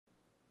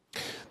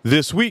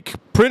This week,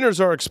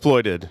 printers are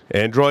exploited,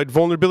 Android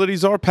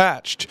vulnerabilities are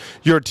patched,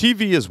 your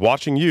TV is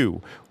watching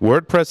you,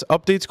 WordPress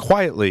updates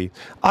quietly,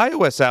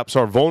 iOS apps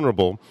are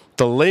vulnerable,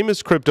 the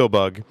lamest crypto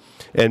bug,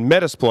 and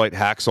Metasploit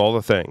hacks all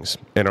the things.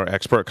 In our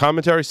expert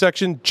commentary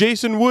section,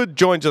 Jason Wood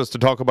joins us to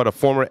talk about a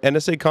former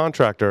NSA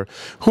contractor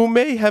who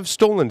may have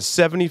stolen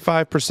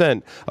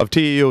 75% of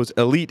TAO's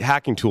elite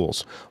hacking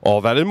tools.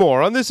 All that and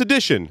more on this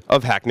edition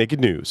of Hack Naked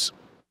News.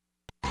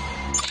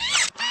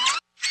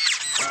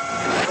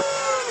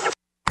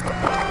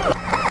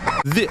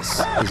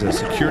 This is a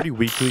Security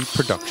Weekly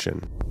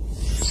production.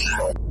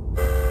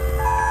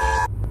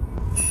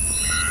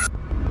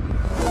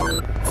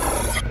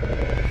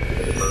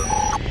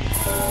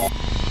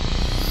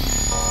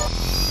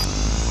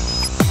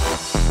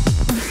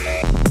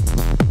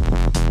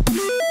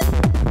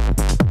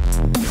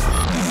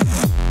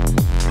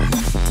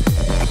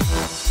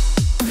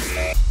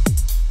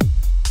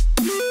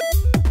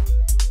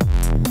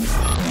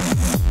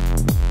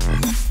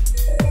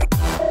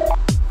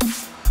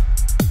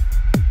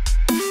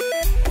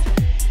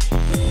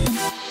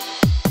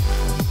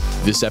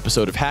 This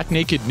episode of Hack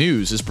Naked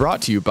News is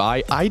brought to you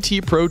by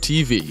IT Pro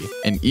TV,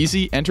 an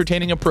easy,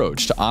 entertaining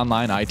approach to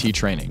online IT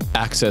training.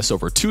 Access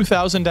over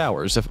 2,000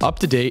 hours of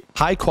up-to-date,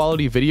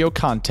 high-quality video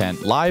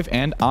content live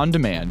and on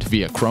demand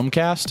via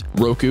Chromecast,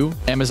 Roku,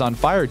 Amazon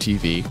Fire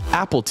TV,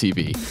 Apple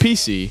TV,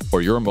 PC,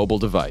 or your mobile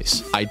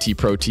device. IT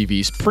Pro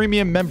TV's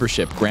premium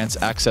membership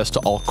grants access to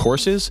all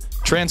courses,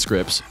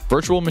 transcripts,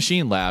 virtual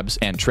machine labs,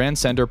 and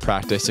transcender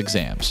practice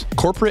exams.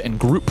 Corporate and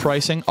group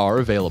pricing are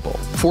available.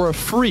 For a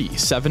free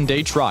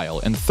 7-day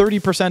trial and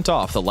 30%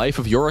 off the life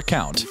of your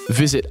account,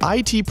 visit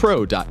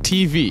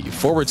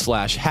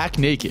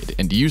itpro.tv/hacknaked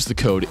and use the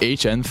code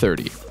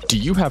HN30. Do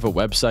you have a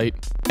website,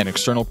 an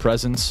external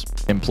presence,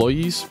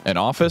 employees, an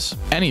office?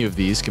 Any of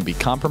these can be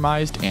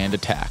compromised and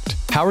attacked.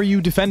 How are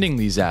you defending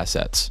these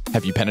assets?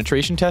 Have you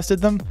penetration tested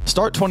them?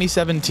 Start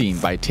 2017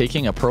 by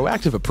taking a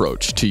proactive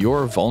approach to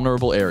your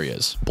vulnerable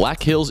areas.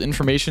 Black Hills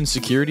Information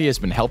Security has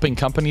been helping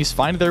companies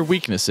find their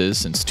weaknesses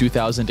since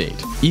 2008.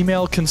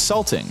 Email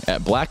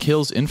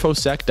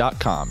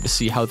consulting@blackhillsinfosec.com to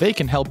see how they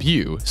can help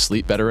you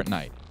sleep better at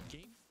night.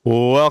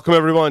 Welcome,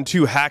 everyone,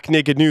 to Hack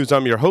Naked News.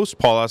 I'm your host,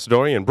 Paul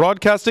Asadorian,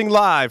 broadcasting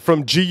live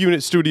from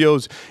G-Unit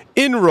Studios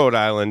in Rhode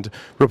Island,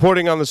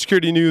 reporting on the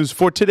security news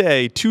for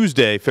today,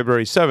 Tuesday,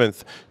 February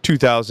 7th,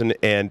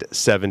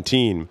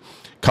 2017.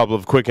 Couple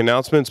of quick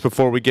announcements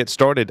before we get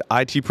started.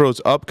 IT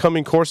Pro's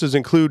upcoming courses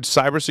include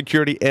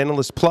Cybersecurity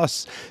Analyst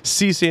Plus,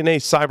 CCNA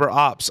Cyber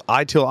Ops,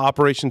 ITIL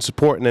Operations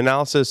Support and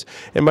Analysis,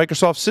 and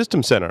Microsoft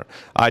System Center.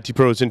 IT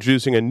Pro is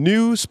introducing a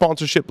new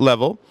sponsorship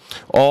level.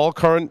 All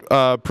current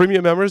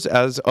premium members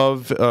as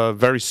of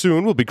very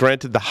soon will be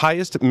granted the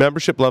highest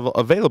membership level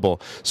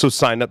available. So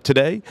sign up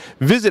today.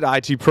 Visit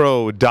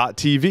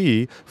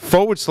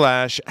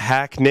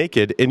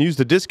itpro.tv/hacknaked and use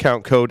the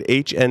discount code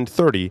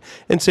HN30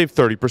 and save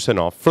 30%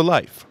 off for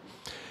life.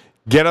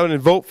 Get out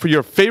and vote for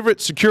your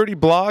favorite security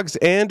blogs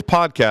and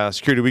podcasts.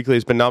 Security Weekly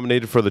has been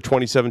nominated for the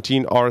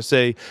 2017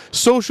 RSA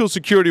Social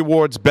Security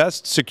Awards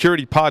Best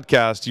Security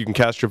Podcast. You can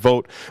cast your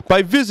vote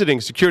by visiting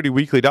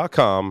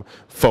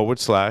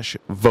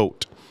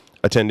securityweekly.com/vote.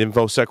 Attend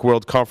InfoSec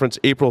World Conference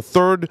April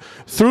 3rd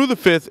through the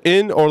 5th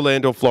in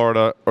Orlando,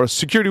 Florida. Or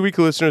Security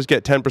Weekly listeners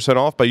get 10%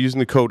 off by using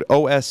the code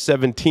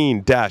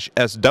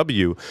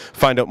OS17-SW.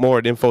 Find out more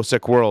at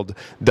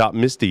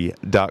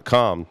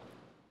infosecworld.misty.com.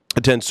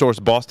 Attend Source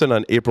Boston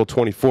on April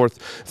 24th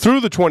through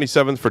the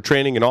 27th for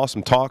training and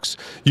awesome talks.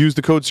 Use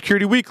the code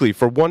Security Weekly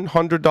for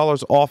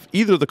 $100 off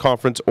either the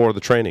conference or the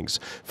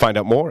trainings. Find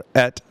out more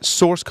at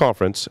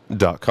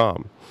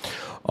sourceconference.com.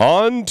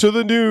 On to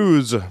the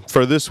news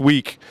for this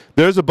week.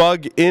 There's a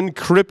bug in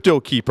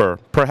CryptoKeeper,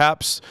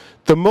 perhaps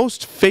the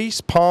most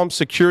face-palm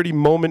security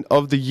moment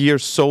of the year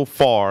so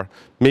far,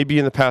 maybe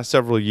in the past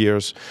several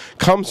years,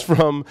 comes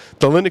from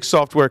the Linux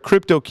software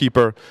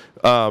CryptoKeeper,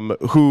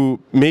 who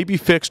may be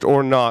fixed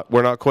or not.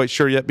 We're not quite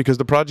sure yet because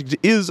the project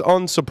is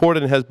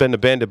unsupported and has been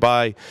abandoned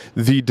by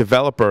the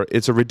developer.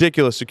 It's a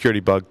ridiculous security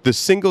bug. The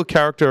single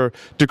character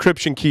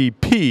decryption key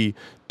P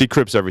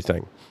decrypts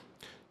everything.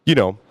 You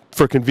know,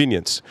 for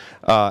convenience.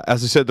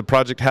 As I said, the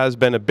project has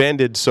been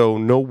abandoned, so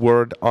no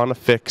word on a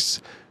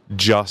fix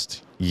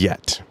just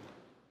yet.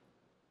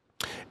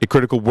 A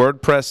critical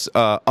WordPress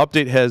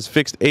update has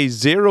fixed a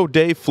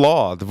 0-day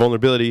flaw. The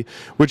vulnerability,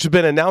 which has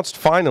been announced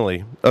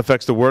finally,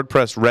 affects the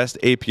WordPress REST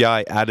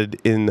API added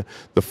in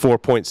the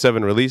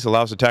 4.7 release,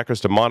 allows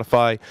attackers to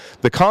modify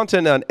the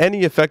content on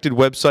any affected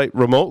website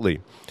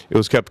remotely. It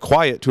was kept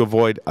quiet to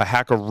avoid a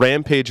hacker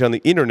rampage on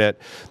the internet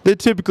that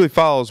typically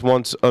follows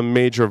once a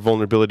major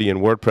vulnerability in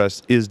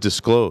WordPress is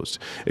disclosed.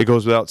 It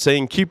goes without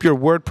saying, keep your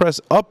WordPress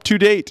up to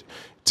date.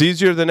 It's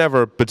easier than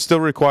ever, but still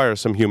requires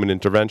some human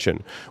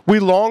intervention. We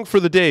long for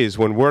the days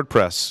when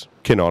WordPress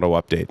can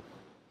auto-update.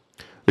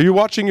 Are you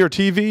watching your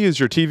TV? Is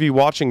your TV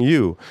watching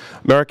you?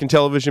 American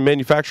television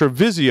manufacturer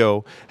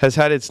Vizio has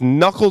had its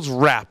knuckles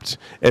rapped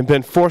and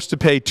been forced to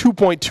pay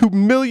 $2.2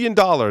 million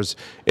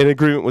in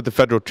agreement with the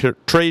Federal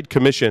Trade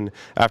Commission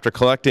after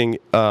collecting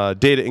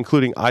data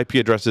including IP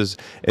addresses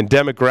and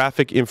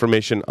demographic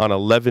information on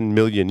 11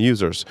 million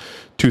users.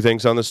 Two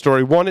things on this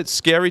story. One, it's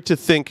scary to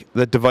think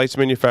that device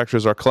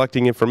manufacturers are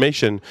collecting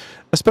information,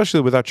 especially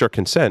without your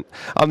consent.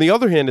 On the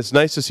other hand, it's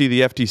nice to see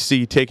the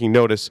FTC taking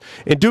notice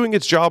and doing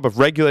its job of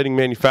regulating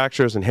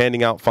manufacturers and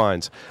handing out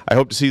fines. I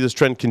hope to see this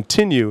trend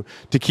continue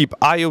to keep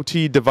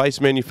IoT device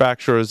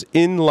manufacturers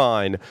in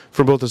line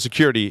from both a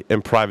security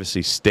and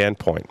privacy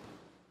standpoint.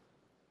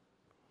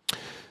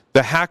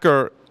 The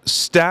hacker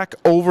Stack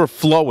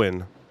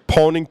Overflowing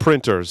pawning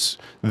printers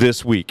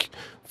this week,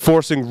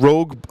 forcing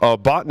rogue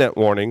botnet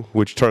warning,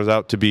 which turns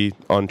out to be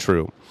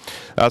untrue.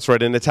 That's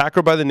right, an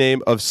attacker by the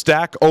name of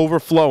Stack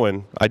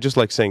Overflowing, I just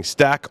like saying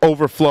Stack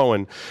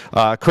Overflowing,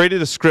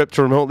 created a script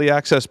to remotely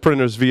access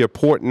printers via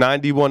port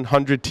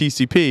 9100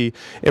 TCP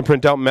and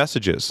print out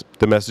messages.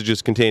 The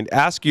messages contained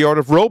ASCII art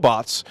of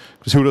robots,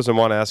 because who doesn't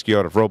want ASCII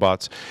art of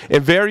robots,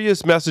 and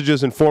various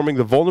messages informing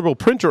the vulnerable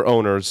printer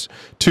owners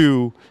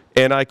to,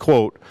 and I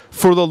quote,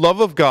 "For the love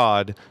of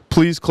God,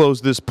 please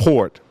close this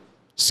port,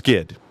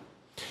 SCID."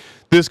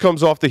 This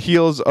comes off the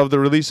heels of the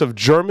release of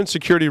German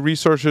security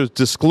researchers'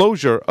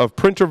 disclosure of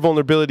printer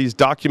vulnerabilities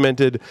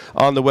documented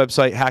on the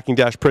website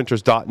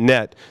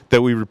hacking-printers.net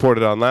that we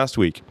reported on last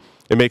week.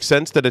 It makes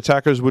sense that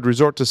attackers would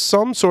resort to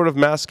some sort of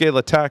mass-scale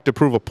attack to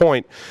prove a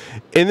point.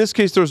 In this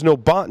case, there's no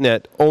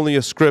botnet, only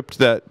a script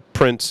that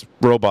prints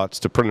robots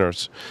to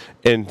printers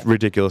and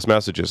ridiculous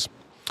messages.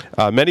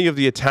 Many of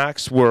the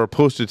attacks were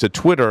posted to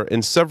Twitter,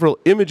 and several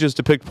images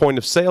depict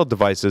point-of-sale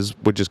devices,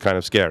 which is kind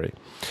of scary.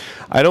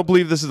 I don't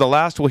believe this is the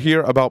last we'll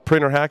hear about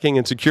printer hacking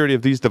and security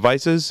of these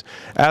devices.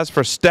 As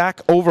for Stack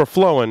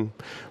Overflowing,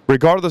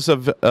 regardless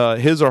of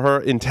his or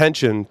her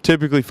intention,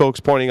 typically folks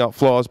pointing out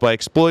flaws by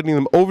exploiting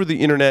them over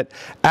the internet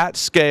at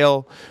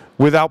scale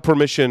without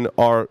permission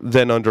are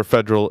then under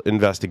federal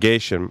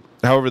investigation.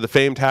 However, the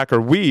famed hacker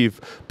Weave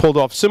pulled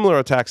off similar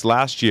attacks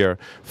last year,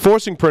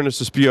 forcing printers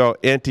to spew out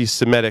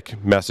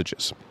anti-Semitic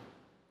messages.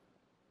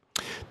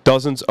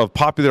 Dozens of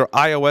popular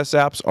iOS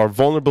apps are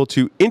vulnerable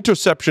to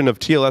interception of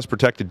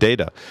TLS-protected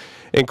data.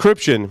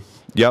 Encryption,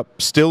 yep,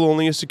 still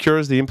only as secure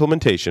as the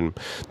implementation.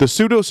 The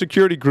pseudo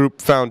security group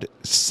found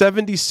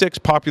 76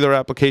 popular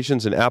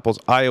applications in Apple's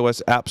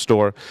iOS App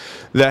Store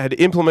that had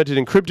implemented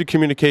encrypted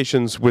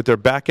communications with their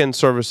back-end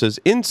services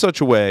in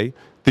such a way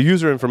the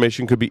user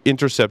information could be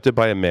intercepted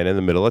by a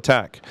man-in-the-middle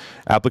attack.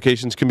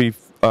 Applications can be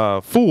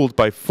fooled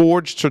by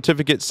forged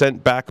certificates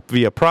sent back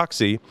via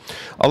proxy,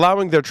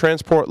 allowing their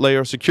transport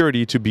layer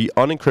security to be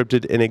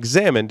unencrypted and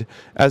examined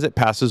as it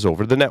passes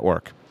over the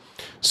network.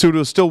 Sudo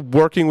is still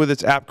working with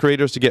its app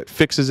creators to get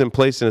fixes in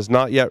place and has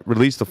not yet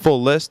released the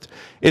full list.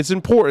 It's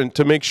important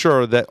to make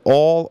sure that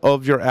all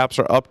of your apps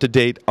are up to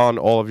date on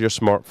all of your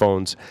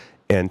smartphones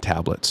and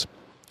tablets.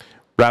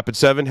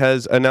 Rapid7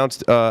 has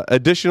announced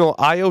additional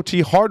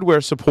IoT hardware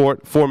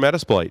support for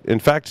Metasploit. In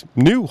fact,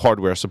 new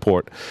hardware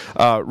support.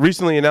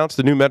 Recently announced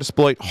the new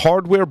Metasploit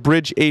Hardware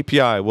Bridge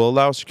API will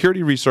allow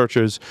security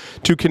researchers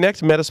to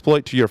connect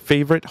Metasploit to your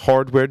favorite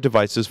hardware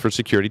devices for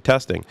security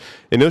testing.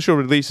 Initial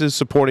releases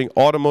supporting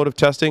automotive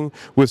testing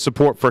with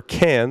support for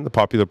CAN, the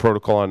popular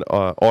protocol on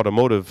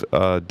automotive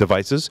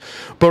devices,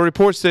 but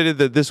reports stated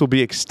that this will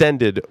be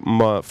extended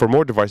for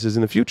more devices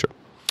in the future.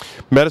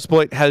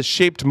 Metasploit has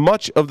shaped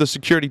much of the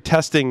security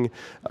testing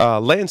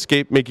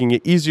landscape, making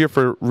it easier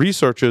for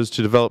researchers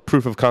to develop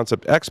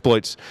proof-of-concept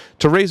exploits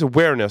to raise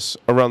awareness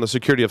around the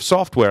security of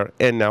software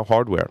and now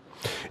hardware.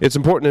 It's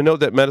important to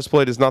note that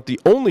Metasploit is not the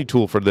only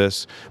tool for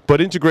this,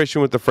 but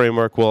integration with the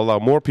framework will allow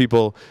more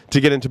people to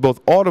get into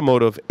both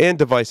automotive and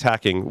device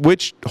hacking,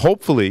 which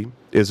hopefully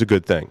is a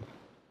good thing.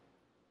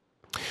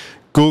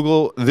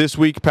 Google this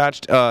week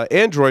patched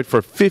Android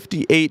for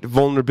 58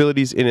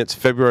 vulnerabilities in its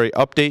February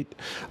update.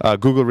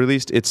 Google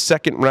released its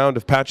second round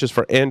of patches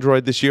for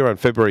Android this year on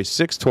February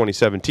 6,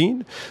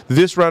 2017.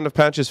 This round of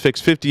patches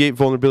fixed 58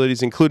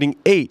 vulnerabilities, including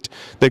 8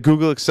 that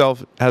Google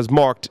itself has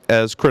marked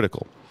as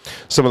critical.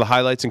 Some of the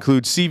highlights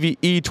include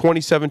CVE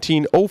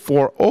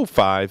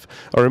 2017-0405,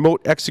 a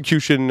remote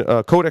execution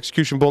code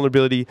execution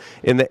vulnerability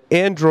in the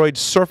Android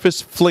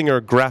Surface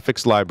Flinger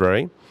graphics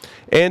library,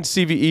 and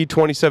CVE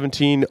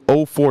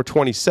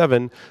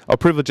 2017-0427, a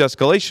privilege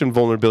escalation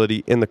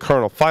vulnerability in the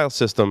kernel file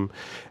system.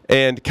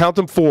 And count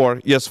them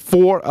 4, yes,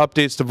 4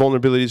 updates to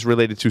vulnerabilities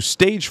related to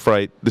Stage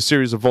Fright, the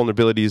series of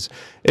vulnerabilities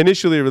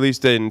initially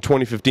released in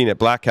 2015 at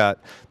Black Hat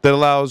that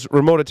allows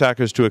remote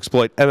attackers to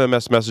exploit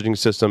MMS messaging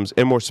systems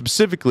and more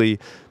specifically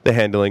the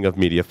handling of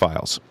media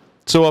files.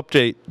 So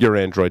update your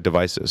Android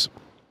devices.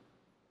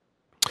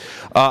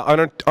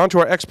 Onto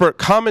our expert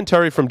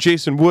commentary from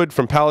Jason Wood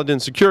from Paladin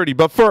Security,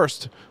 but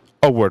first,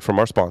 a word from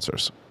our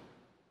sponsors.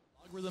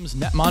 Rhythm's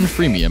Netmon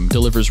Freemium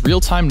delivers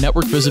real-time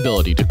network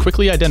visibility to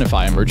quickly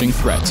identify emerging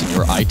threats in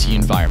your IT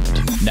environment.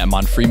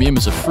 Netmon Freemium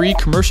is a free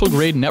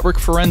commercial-grade network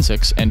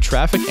forensics and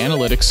traffic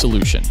analytics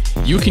solution.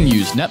 You can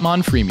use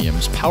Netmon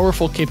Freemium's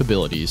powerful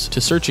capabilities to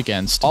search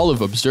against all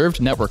of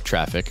observed network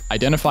traffic,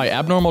 identify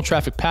abnormal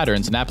traffic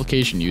patterns and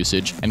application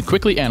usage, and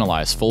quickly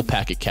analyze full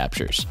packet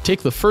captures.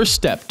 Take the first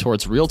step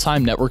towards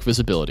real-time network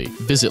visibility.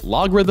 Visit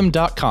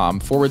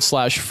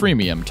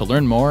logrhythm.com/freemium to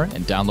learn more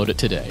and download it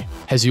today.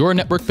 Has your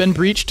network been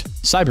breached?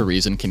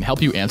 Cybereason can help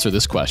you answer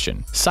this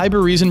question.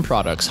 Cybereason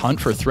products hunt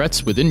for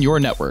threats within your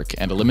network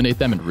and eliminate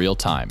them in real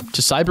time.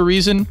 To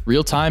Cybereason,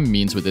 real time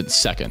means within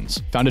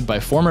seconds. Founded by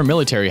former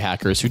military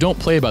hackers who don't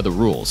play by the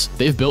rules,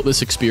 they've built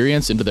this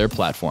experience into their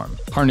platform.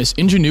 Harness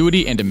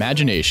ingenuity and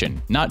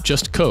imagination, not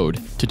just code,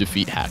 to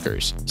defeat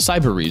hackers.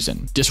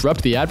 Cybereason.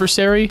 Disrupt the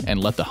adversary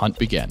and let the hunt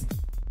begin.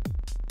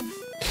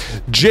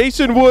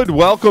 Jason Wood,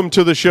 welcome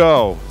to the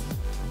show.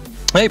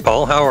 Hey,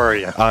 Paul, how are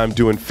you? I'm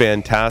doing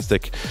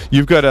fantastic.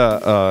 You've got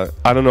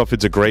I don't know if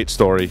it's a great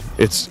story.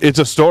 It's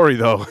a story,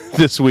 though,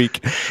 this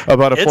week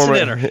about a about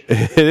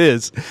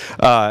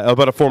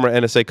a former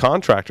NSA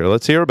contractor.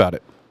 Let's hear about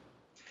it.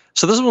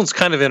 So this one's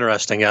kind of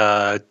interesting.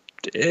 There's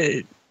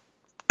a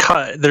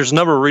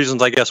number of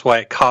reasons, I guess, why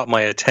it caught my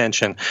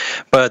attention.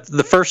 But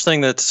the first thing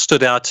that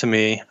stood out to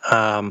me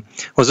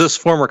was this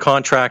former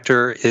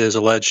contractor is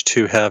alleged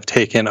to have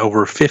taken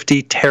over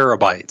 50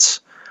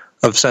 terabytes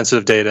of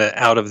sensitive data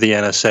out of the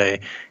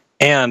NSA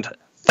and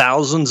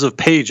thousands of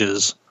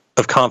pages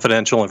of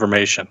confidential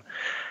information.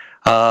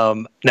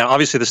 Now,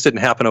 obviously, this didn't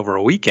happen over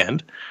a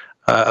weekend.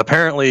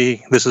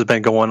 Apparently, this has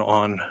been going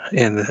on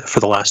for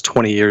the last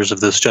 20 years of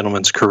this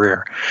gentleman's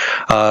career.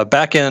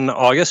 Back in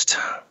August,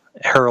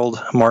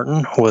 Harold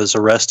Martin was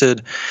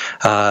arrested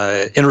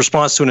in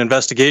response to an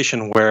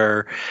investigation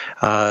where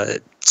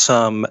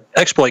some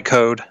exploit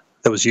code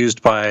that was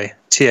used by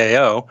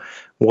TAO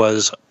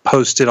was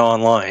posted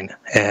online.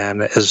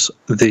 And as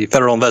the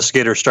federal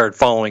investigators started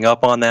following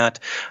up on that,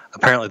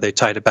 apparently they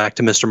tied it back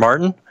to Mr.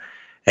 Martin,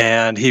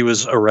 and he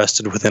was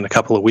arrested within a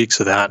couple of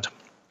weeks of that.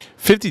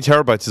 50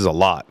 terabytes is a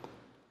lot.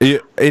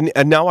 And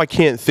now I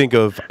can't think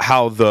of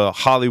how the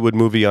Hollywood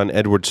movie on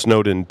Edward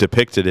Snowden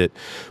depicted it,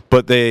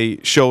 but they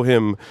show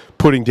him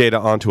putting data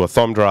onto a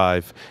thumb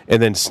drive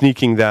and then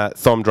sneaking that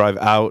thumb drive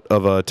out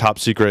of a top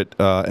secret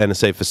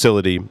NSA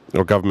facility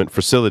or government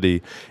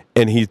facility,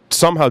 and he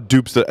somehow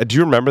dupes the... Do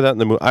you remember that in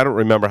the movie? I don't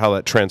remember how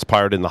that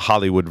transpired in the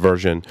Hollywood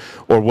version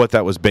or what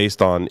that was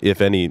based on, if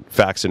any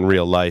facts in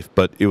real life,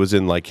 but it was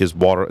in like his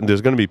water...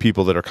 There's going to be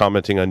people that are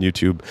commenting on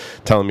YouTube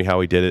telling me how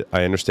he did it.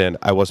 I understand.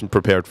 I wasn't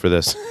prepared for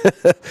this.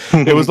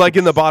 It was like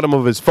in the bottom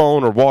of his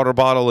phone or water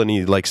bottle, and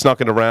he like snuck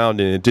it around,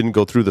 and it didn't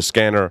go through the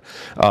scanner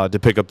to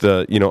pick up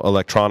the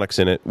electronics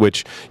in it,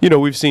 which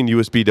we've seen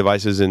USB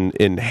devices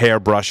in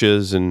hair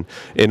brushes and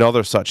in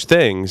other such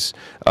things,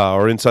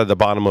 or inside the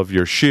bottom of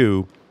your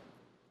shoe.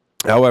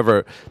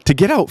 However, to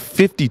get out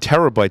 50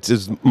 terabytes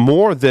is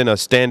more than a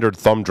standard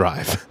thumb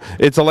drive.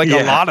 It's a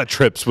lot of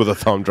trips with a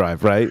thumb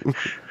drive, right?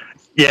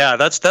 Yeah,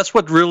 that's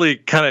what really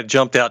kind of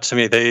jumped out to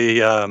me.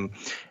 They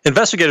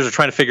investigators are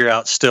trying to figure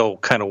out still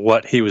kind of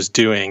what he was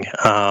doing.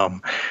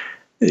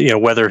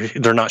 Whether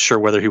they're not sure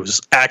whether he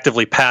was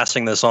actively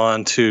passing this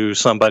on to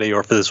somebody or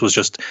if this was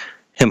just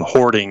him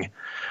hoarding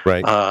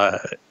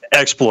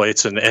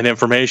exploits and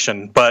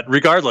information. But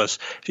regardless,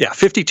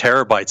 50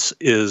 terabytes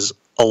is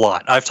a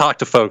lot. I've talked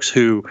to folks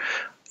who,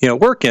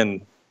 work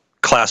in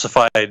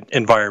classified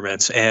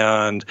environments,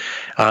 and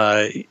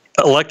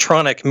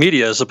electronic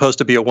media is supposed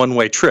to be a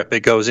one-way trip.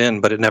 It goes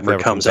in, but it never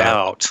comes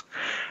out.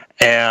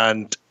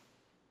 And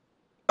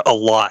a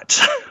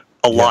lot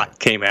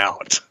came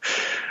out.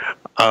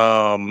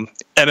 And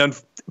then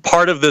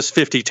part of this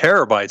 50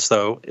 terabytes,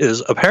 though,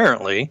 is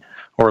apparently,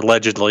 or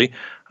allegedly,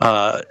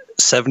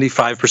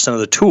 75% of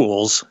the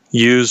tools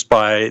used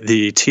by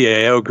the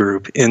TAO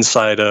group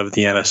inside of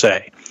the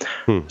NSA.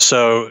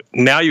 So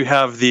now you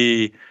have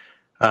the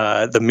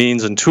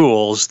means and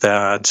tools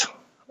that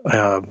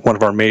one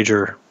of our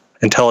major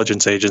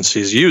intelligence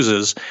agencies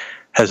uses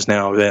has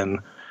now been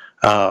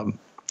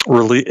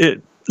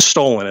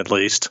stolen, at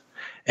least.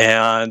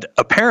 And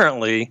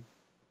apparently,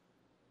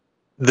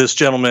 this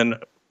gentleman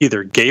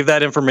either gave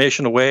that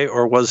information away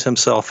or was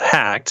himself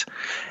hacked,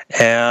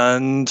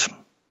 and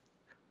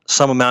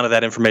some amount of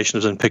that information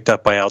has been picked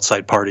up by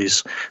outside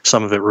parties,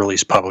 some of it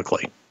released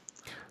publicly.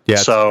 Yeah,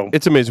 so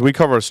it's amazing. We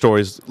cover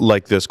stories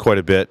like this quite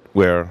a bit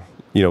where,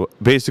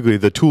 basically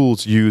the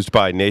tools used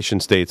by nation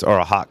states are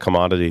a hot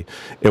commodity.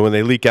 And when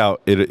they leak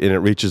out and it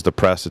reaches the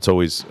press, it's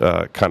always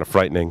kind of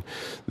frightening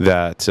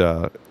that,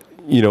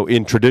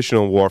 in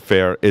traditional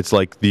warfare, it's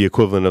like the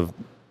equivalent of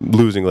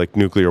losing like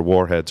nuclear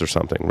warheads or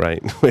something,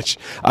 right? Which,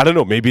 I don't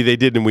know, maybe they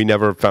did and we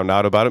never found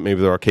out about it.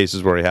 Maybe there are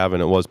cases where they have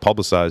and it was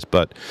publicized,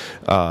 but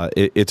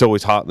it's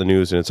always hot in the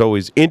news, and it's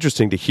always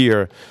interesting to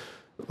hear.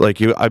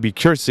 I'd be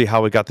curious to see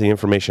how we got the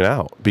information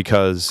out,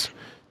 because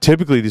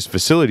typically these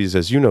facilities,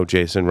 as you know,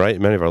 Jason, right?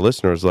 Many of our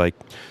listeners,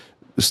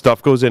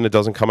 stuff goes in, it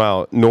doesn't come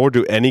out, nor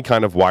do any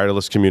kind of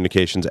wireless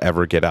communications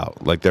ever get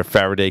out. Like, they're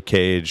Faraday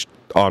caged,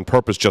 on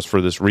purpose just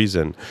for this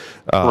reason.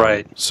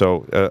 Right.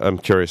 So I'm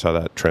curious how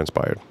that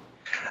transpired.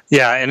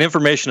 Yeah, and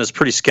information is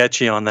pretty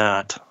sketchy on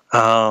that.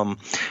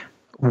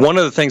 One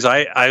of the things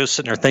I was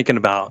sitting there thinking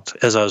about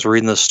as I was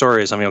reading this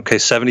story is, I mean, okay,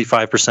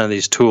 75% of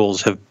these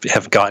tools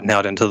have gotten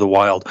out into the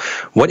wild.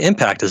 What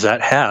impact has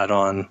that had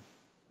on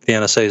the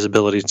NSA's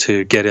ability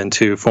to get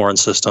into foreign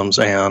systems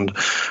and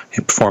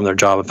perform their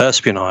job of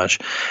espionage?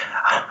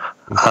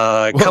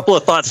 A couple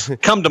of thoughts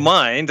come to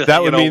mind.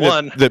 That would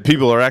mean that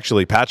people are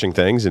actually patching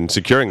things and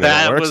securing the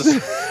networks,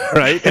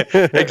 right?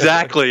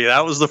 Exactly.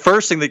 That was the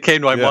first thing that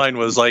came to my mind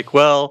was like,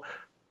 well,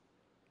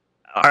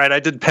 all right, I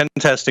did pen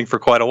testing for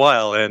quite a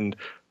while, and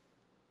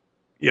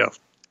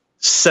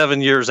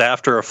 7 years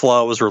after a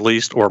flaw was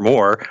released or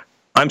more,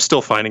 I'm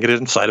still finding it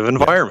inside of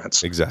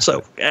environments. Exactly.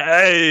 So,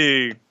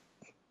 hey,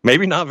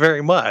 maybe not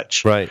very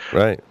much. Right.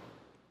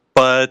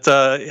 But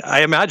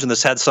I imagine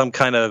this had some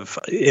kind of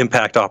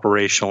impact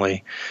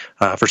operationally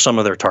for some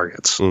of their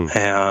targets,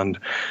 and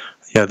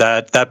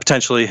that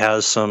potentially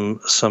has some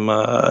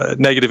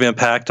negative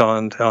impact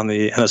on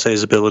the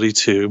NSA's ability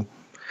to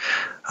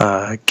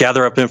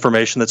gather up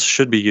information that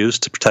should be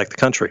used to protect the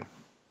country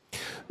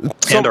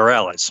and our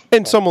allies.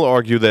 And some will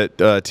argue that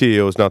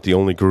TAO is not the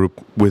only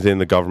group within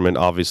the government,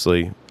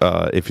 obviously.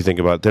 If you think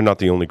about it, they're not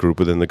the only group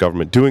within the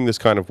government doing this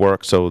kind of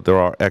work, so there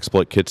are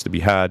exploit kits to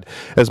be had.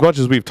 As much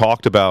as we've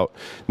talked about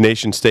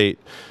nation-state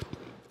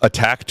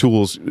attack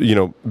tools,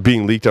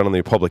 being leaked out on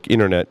the public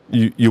internet,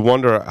 you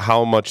wonder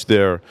how much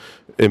they're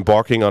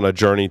embarking on a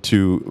journey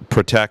to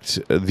protect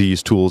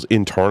these tools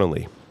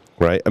internally.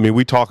 Right. I mean,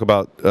 we talk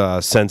about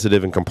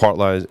sensitive and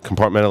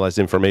compartmentalized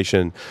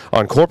information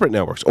on corporate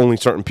networks. Only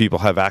certain people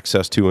have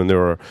access to, and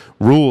there are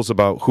rules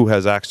about who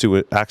has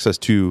access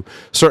to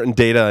certain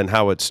data and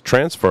how it's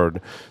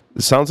transferred.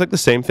 It sounds like the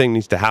same thing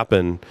needs to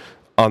happen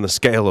on the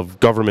scale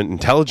of government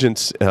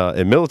intelligence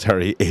and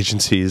military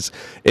agencies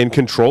in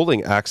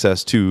controlling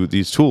access to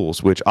these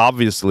tools, which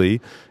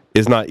obviously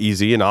is not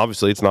easy, and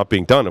obviously it's not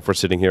being done if we're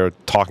sitting here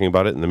talking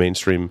about it in the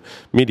mainstream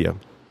media.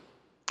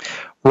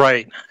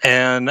 Right.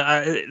 And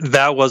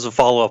that was a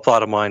follow-up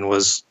thought of mine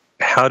was,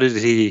 how did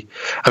he,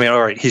 I mean,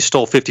 all right, he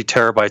stole 50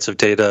 terabytes of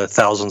data,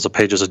 thousands of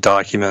pages of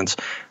documents.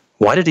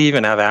 Why did he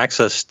even have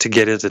access to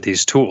get into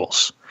these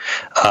tools?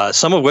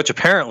 Some of which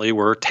apparently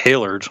were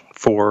tailored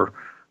for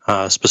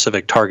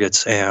specific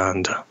targets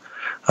and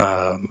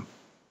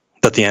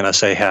that the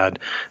NSA had,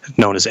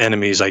 known as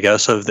enemies, I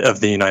guess, of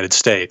the United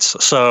States.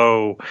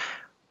 So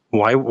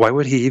why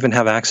would he even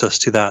have access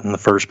to that in the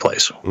first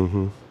place?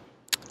 Mm-hmm.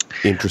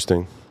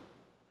 Interesting.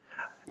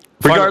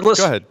 Regardless,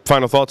 go ahead.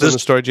 Final thoughts on the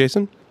story,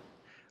 Jason?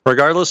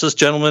 Regardless, this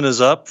gentleman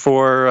is up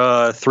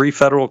for 3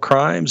 federal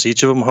crimes,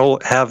 each of them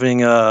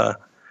having a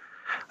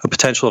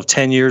potential of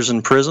 10 years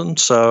in prison.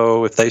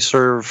 So if they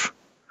serve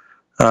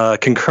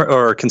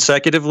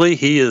consecutively,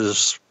 he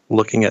is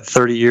looking at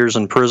 30 years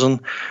in prison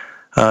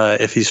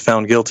if he's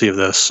found guilty of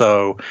this.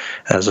 So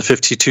as a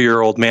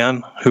 52-year-old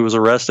man who was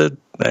arrested,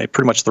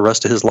 pretty much the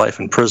rest of his life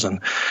in prison,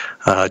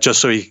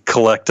 just so he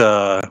collect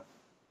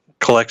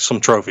some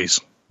trophies.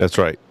 That's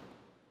right.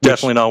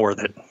 Definitely not worth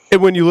it.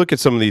 And when you look at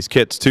some of these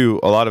kits,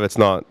 too, a lot of it's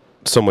not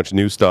so much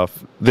new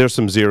stuff. There's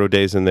some 0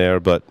 days in there,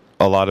 but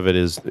a lot of it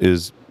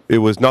it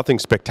was nothing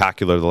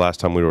spectacular the last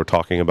time we were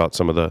talking about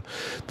some of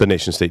the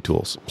nation-state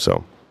tools.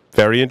 So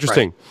very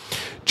interesting. Right.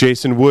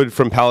 Jason Wood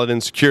from Paladin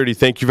Security,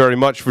 thank you very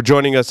much for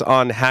joining us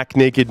on Hack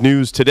Naked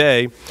News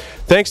today.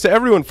 Thanks to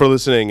everyone for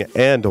listening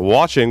and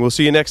watching. We'll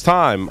see you next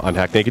time on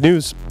Hack Naked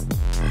News.